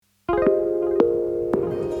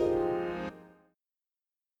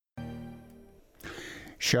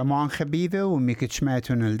شمان خبيذة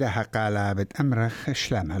وميكتشماتون الدها قالا بتأمرخ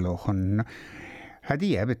شلام هلوخن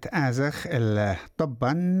هدية بتآزخ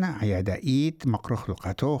طبا عيادائيت مقرخ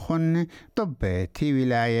لقاتوخن طب تي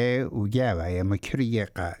ولاية وجاوية مكرية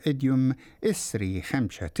قائديوم إسري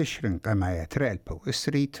 5 تشرين قماية ترالبو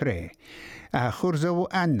إسري تري خرزو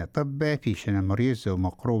أن طب فيشنا مريزو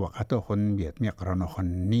مقروة قاتوخن بيت ميقرنوخن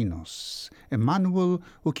نينوس إمانويل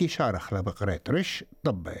وكي شارخ لبقريت رش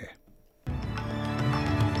طب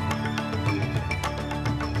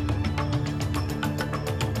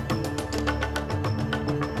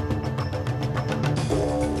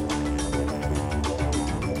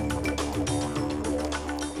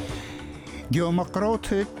جو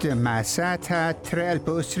مقروطة ماساتها تريل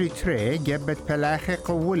بأسري تري جبت بلاخي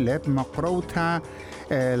قولب مقروطة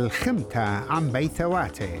الخمتة عن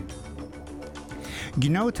بيثواته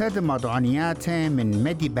جنوتها دمضعنياته من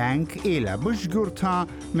مدي بانك إلى بشجورتا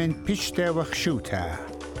من بيشتا وخشوتا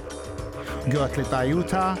جوت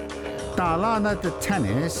لطايوتا طالانة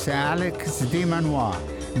التنس أليكس دي مانوا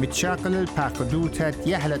متشاقل الباقدوتة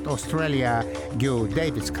يهلة أستراليا جو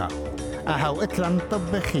ديفيس كاب أهو إتلان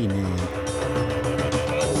طبخيني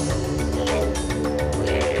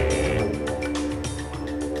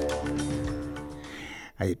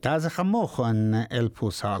هاي تازة خموخن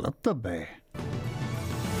البوصال الطبي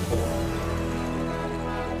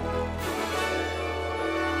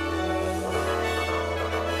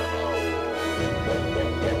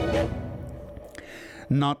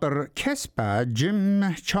ناطر كسبا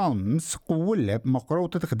جيم تشالمز قولب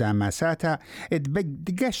مقروطة خداماساتها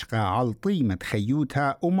اتبقشقة على طيمة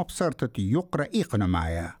خيوتها ومبصرتة يقرأ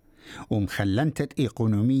إيقونومايا ومخلنتة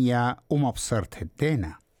إيقونومية ومبصرتة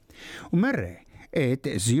الدينة ومرة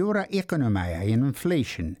زيورة إيقونومية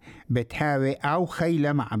انفليشن بتهاوي أو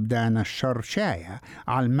خيلة مع بدانا الشرشاية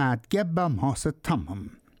على ما تجبا مهوس التمهم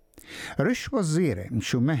رش وزيرة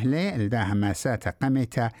مشو مهلة الداها ماساتها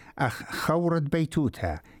قمتها خورة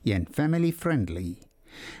بيتوتها ين فاميلي فريندلي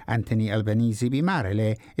أنتوني ألبانيزي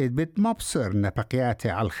بمارلة بت مبصر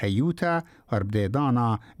نبقياتها على الخيوتة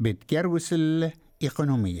وربديدانا بتجروس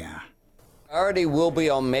الإيقونومية. Priority will be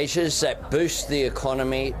on measures that boost the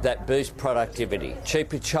economy, that boost productivity.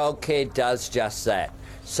 Cheaper childcare does just that.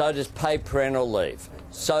 So does paid parental leave.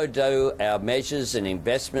 So do our measures and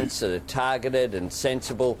investments that are targeted and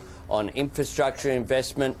sensible on infrastructure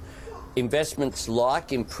investment, investments like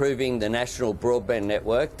improving the national broadband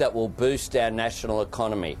network that will boost our national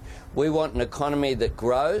economy. We want an economy that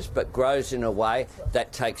grows, but grows in a way that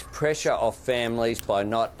takes pressure off families by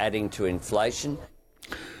not adding to inflation.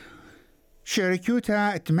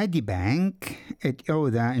 شركوتا اتمدي بانك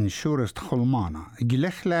اتعوذا انشورست خلمانا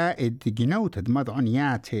جلخلا اتجنوتا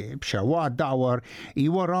مدعنياتي بشواء الدعور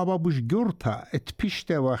ايورابا بشجورتا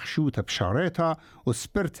اتبشتا وخشوتا بشاريتا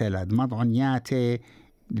وسبرتا لد مدعنياتي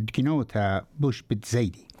اتجنوتا بش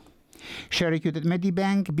بتزيدي شركة مدي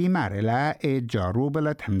بانك بمارلا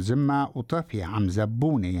جاروبلة همزمة وطفية عم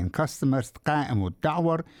زبوني ين كاستمرز قائم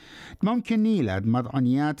الدعور ممكن نيلاد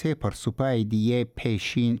مدعنياتي برسوباي ديه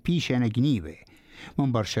بيشان جنيوة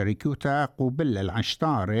منبر شركوتا قوبل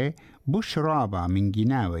العشتاري بوش رابا من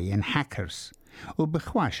جناوي ين هاكرز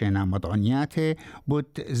وبخواشنا مدعنياتي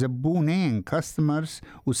بوت زبونين كاستمرز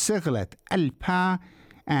وسغلت البا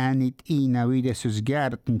آنت إينا ويدا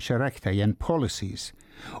سوزجارت مشاركتا ين بوليسيز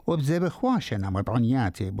وبزي خواشنا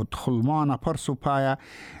مدعنياتي بتخلمانا برسوبايا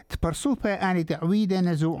تبرسوبا آني تعويدا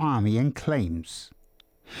نزوعامي ين كليمز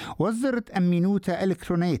وزرت أمينوتا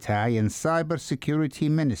إلكترونيتا ين سايبر سيكوريتي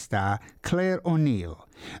مينيستا كلير أونيل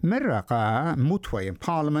مرقا متوى ين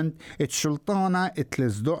بارلمنت اتشلطانا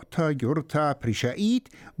اتلزدعتا يورتا بريشايت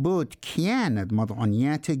بود كياند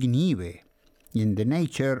مدعنياتي جنيوة in the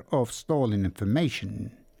nature of stolen information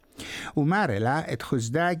ومارلا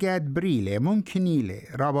اتخزداجات بريلة ممكنيلة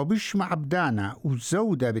رابا بش معبدانا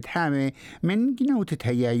وزودة بتحامي من جنوتة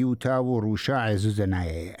هيايوتا وروشاع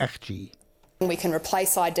زوزناي أختي. We can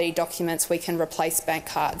replace ID documents, we can replace bank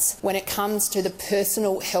cards. When it comes to the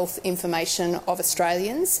personal health information of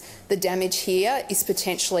Australians, the damage here is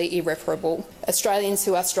potentially irreparable. Australians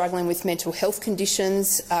who are struggling with mental health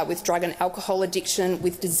conditions, with drug and alcohol addiction,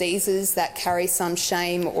 with diseases that carry some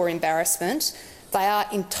shame or embarrassment, they are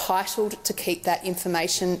entitled to keep that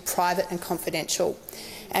information private and confidential.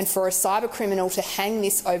 And for a cyber criminal to hang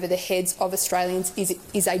this over the heads of Australians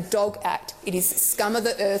is a dog act. It is scum of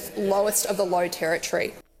the earth, lowest of the low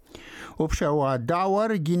territory. وبشوا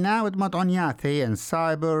داور جناود مدعنياتي ان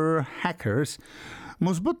سايبر هاكرز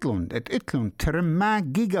مزبطلون اتقتلون ترما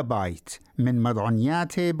جيجا بايت من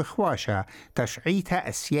مدعنياتي بخواشة تشعيتها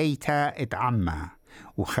اسييتا اتعمى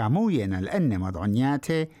وخاموين لأن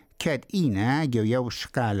مدعنياتي كاد إينا جو يوش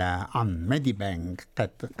قالا عن مدي بانك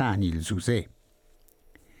قد قاني الزوزي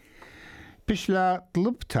بشلا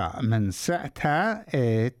طلبتا من ساعتها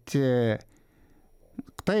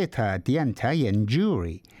قطيتا ديانتا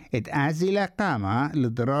ينجوري ازيلا قامة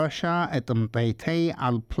لدراشة مطيتي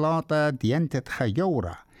على البلاطة ديانتا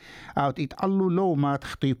خيورة او اتقلو لوما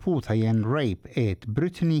تخطيبوتا ين ريب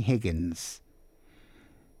بريتني هيجنز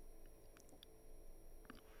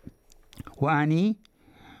واني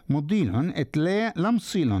مضيلن اتلي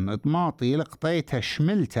لمصيلن اتماطي لقطيتا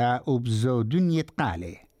شملتا وبزو دنيا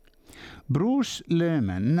قالي بروس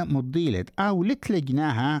ليمن مضيلت أو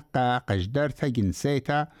لتلقناها قجدرتا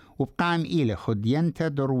جنسيتا وبقام إلى خدينتا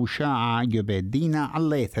دروشاعة جبدينا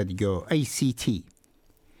عليثة جو ACT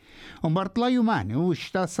ومبرطلا يوماني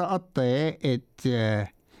وشتا سقطي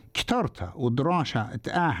كترتا ودراشا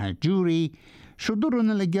اتآها جوري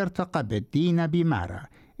شدرن لجرتا قبد دينا بمارا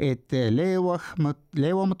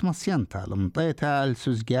ليوة متمصينتا لمطيتا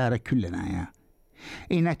السوزجارة كلنا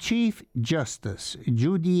إن تشيف جاستس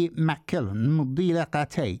جودي ماكلون مضيلة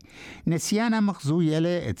قاتي نسيانا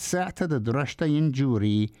مخزوية اتساعتا درشتا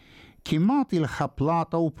ينجوري كيماطي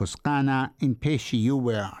الخبلاطة وبسقانا إن بيشي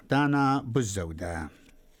يوع دانا بالزودة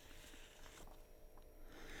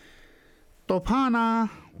طوبانا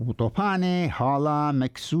وطوباني حالا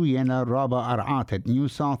مكسوينا رابع أرعاتة نيو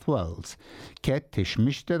ساوث ويلز كت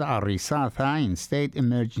تشمشتد عريساثا in state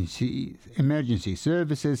emergency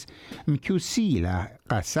services مكوسيلا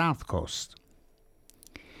قا ساوث كوست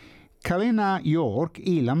كالينا يورك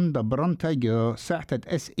إيلم دبرنتا جو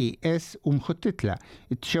ساعتة SES ومخطتلا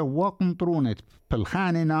تشواق مطرونة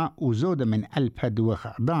بالخاننا وزودة من ألبد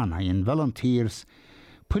وخعدانا ين فالنتيرز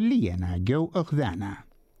بلينا جو أخذانا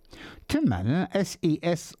تمل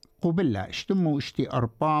SES قبلة اشتمو اشتي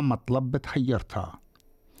أربا مطلب تحيرتها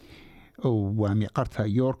وميقرتها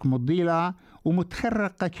يورك مضيلة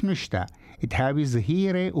ومتخرقة كنشتا اتهابي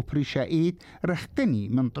زهيرة وبريشايت رخقني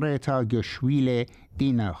من طريتا جوشويلة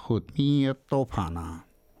دينا خدمية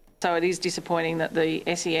طوبانا. So it is disappointing that the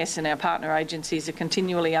SES and our partner agencies are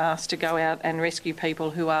continually asked to go out and rescue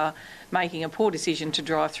people who are making a poor decision to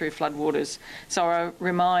drive through floodwaters. So I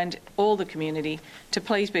remind all the community to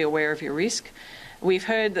please be aware of your risk. We've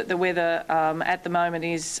heard that the weather at the moment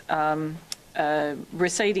is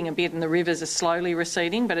receding a bit and the rivers are slowly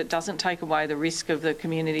receding, but it doesn't take away the risk of the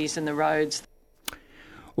communities and the roads.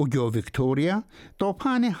 وجو فيكتوريا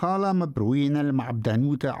طوباني حالة مبروين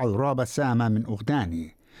المعبدانوتة على رابة سامة من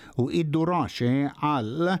أغداني وإدو راشي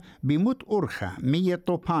على بموت أرخة 100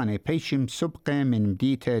 طوباني بيشم سبقة من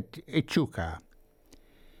مديتة اتشوكا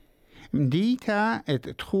مديتة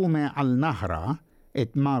اتخومة على النهرة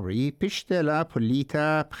اتماري بشتلا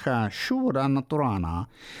بوليتا بخا شورا نطرانا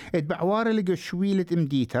اتبعوار لقشويلة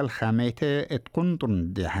مديتة الخاميتة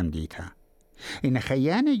اتقنطن دي همديتة إن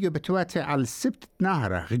خيانة يبتواتي على السبت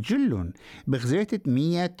نهرة غجلون بغزيتة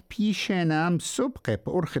 100 بيشانا مسبقة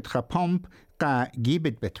بأرخة خبامب قا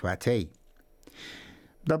جيبت بتواتي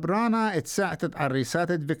دبرانا اتساعتت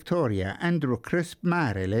عريسات فيكتوريا أندرو كريسب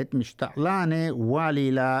مارلت مشتعلانة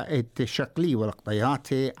واليلا اتشقلي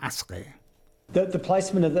والقضياتي عسقي. The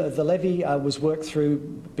placement of the levy was worked through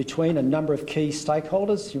between a number of key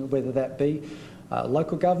stakeholders, whether that be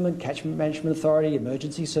local government, catchment management authority,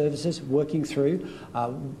 emergency services, working through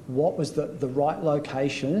what was the right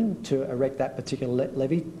location to erect that particular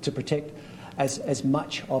levy to protect as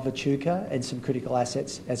much of Echuca and some critical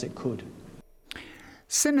assets as it could.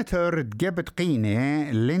 Senator جبت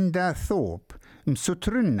قينة ليندا ثورب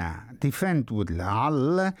مسترنا ديفند ودلا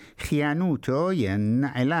على خيانوتو ين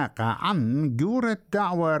علاقة عم جورة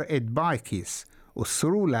دعوار بايكيس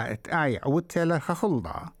والسرولة آي عوتلا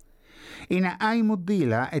خخلضة إن آي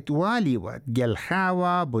مضيلة اتوالي ود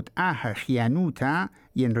جلخاوة بتآها خيانوتا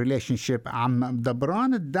ين ريليشنشيب عم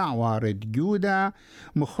دبران الدعوار جودة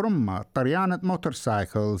مخرمة طريانة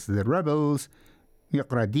موتورسايكلز The Rebels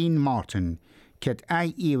يقرأ دين مارتن كت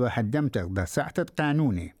آي إيوة هدمت إغدا ساعتت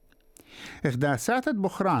قانوني إغدا ساعتت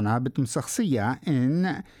بخرانا بتمسخصية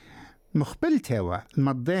إن مخبلتوا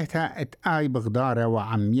مضيتها ات آي بغدارة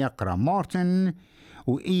وعم يقرأ مارتن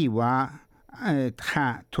وإيوة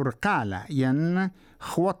تخا ترقالة ين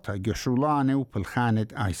خوطة جشولانة وبالخانة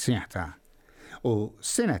آي سيحتا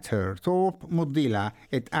وسيناتور توب مضيلة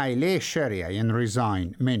ات آي ليش شريا ين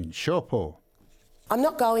ريزاين من شوبو. I'm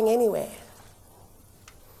not going anywhere,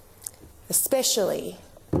 especially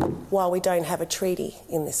while we don't have a treaty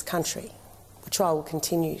in this country, which I will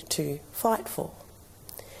continue to fight for.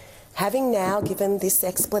 Having now given this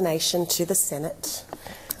explanation to the Senate,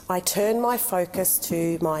 I turn my focus to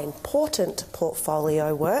my important portfolio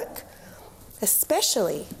work,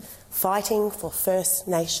 especially fighting for First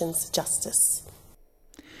Nations justice.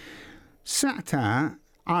 ساعتا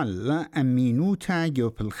على أمينوتا جو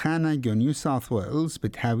بالخانة جو نيو ساوث ويلز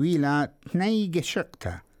بتحاويلا تنيج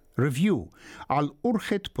شقتا ريفيو على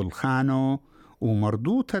الأرخة بالخانو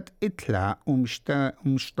ومردوطة إتلا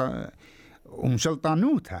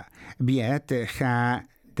ومشلطانوتا بيات خا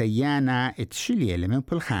ديانا اتشلية لمن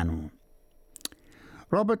بالخانو.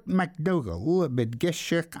 روبرت ماكدوغل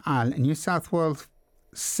بتقشق على نيو ساوث ويلز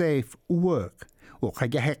سيف وورك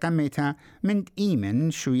وقجاها قميتا من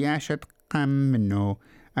إيمن شوياشة قام منه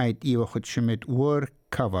ايد ايوه خد شمت وورك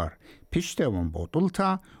كفر بيشتا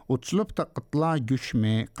ونبوطلتا وطلبتا قطلا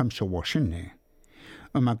جشمة قمشة واشنة.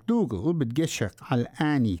 وماكدوغل بتقشق على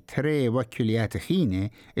آني تري وكليات خينة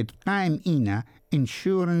اتقائم إينا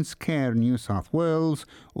Insurance Care New South Wales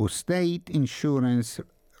و State Insurance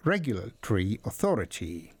Regulatory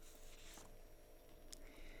Authority.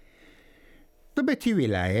 طبتي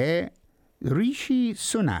ولاية ريشي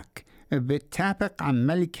سوناك بتابق عن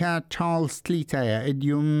ملكة تشارلز تليتا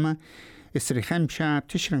إديوم إسري خمشة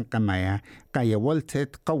تشرن قمايا قايا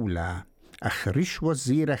ولتت قولة أخرش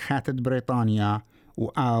وزيرة خاتت بريطانيا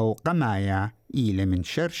وآو قمايا إلى من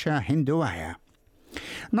شرشة هندوايا.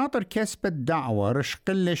 ناطر كسبت دعوة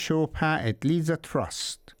رشقل شوبها إتليزا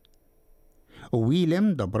تراست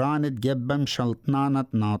وويلم دبرانت جبم شلطنانة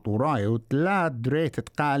ناطورايو تلا دريت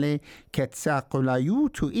قالي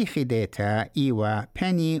كتساقلايوتو إخديتا إيوا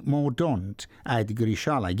بني مودونت آد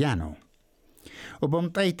قريشالا جانو.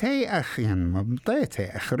 وبمطيتي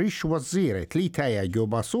أخريش وزيرة تليتايا جو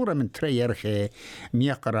باصورة من تريرخي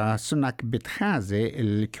ميقرا سنك بتخازي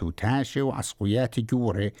الكوتاشي وعسقويات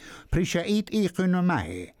جوري بريشايت إيقنو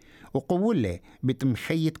ماهي وقولي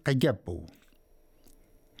بتمخيط قجبو.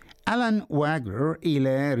 ألان واغر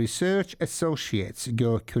إلى ريسيرش أسوشيتس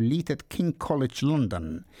جو كلية كينج كوليدج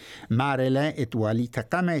لندن مارلا إتواليتا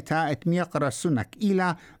قميتا إتميقرا سنك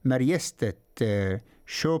إلى مريستة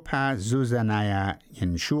شوبها زوزانايا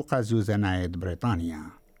ينشوقا زوزانايا بريطانيا.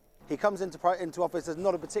 He comes into office as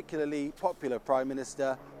not a particularly popular Prime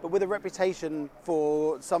Minister, but with a reputation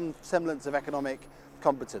for some semblance of economic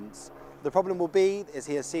competence. The problem will be is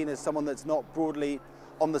he is seen as someone that's not broadly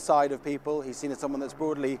on the side of people. He's seen as someone that's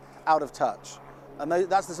broadly out of touch. And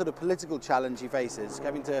that's the sort of political challenge he faces,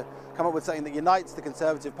 having to come up with something that unites the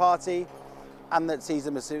Conservative Party and that sees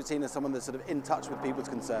him as seen as someone that's sort of in touch with people's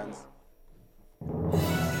concerns.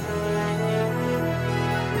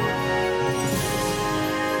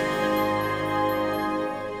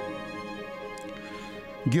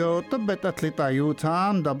 جو طبت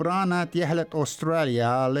لطايوتا دبرانات يهلت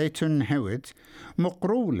أستراليا ليتون هيوت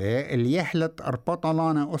مقرولة اللي يهلت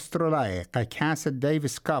أربطلانة أستراليا كاس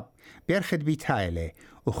ديفيس كاب بيرخد بيتايلة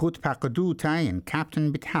وخوت باقدو تاين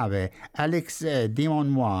كابتن بتحابة أليكس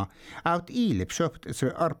ديمونوا أوت إيل بشوفت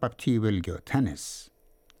إسر أربا بتيويل جو تنس.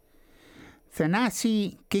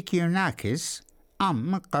 ثناسي كيكيوناكس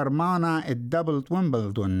قرمانا الدبل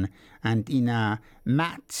ويمبلدون عند إنا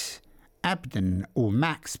مات أبدن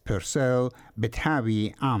وماكس بيرسيل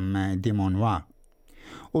بتحاوي ديمونوا.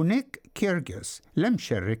 ونيك كيرغس لم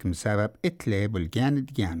شرك مسبب إتلي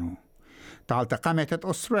بالجاند جانو. تعالت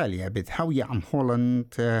أستراليا بتحاوي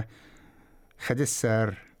هولند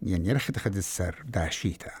خدسر يعني رخد خدسر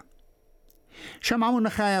داشيتا. شمعون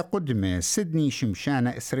خايا قدمة سيدني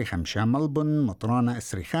شمشانة إسريخا مشا ملبون مطرانة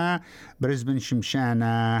إسريخا بريسبن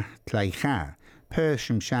شمشانة تلايخا بيرث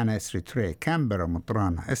شمشانة إسريتري كامبرا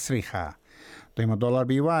مطرانة إسريخا قيمة $1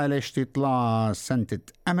 بيوالي اشتي طلا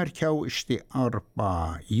سنتة أمريكا واشتي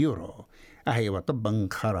 4 يورو. أهي وطبن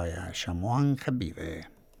خرايا شموان خبيبة.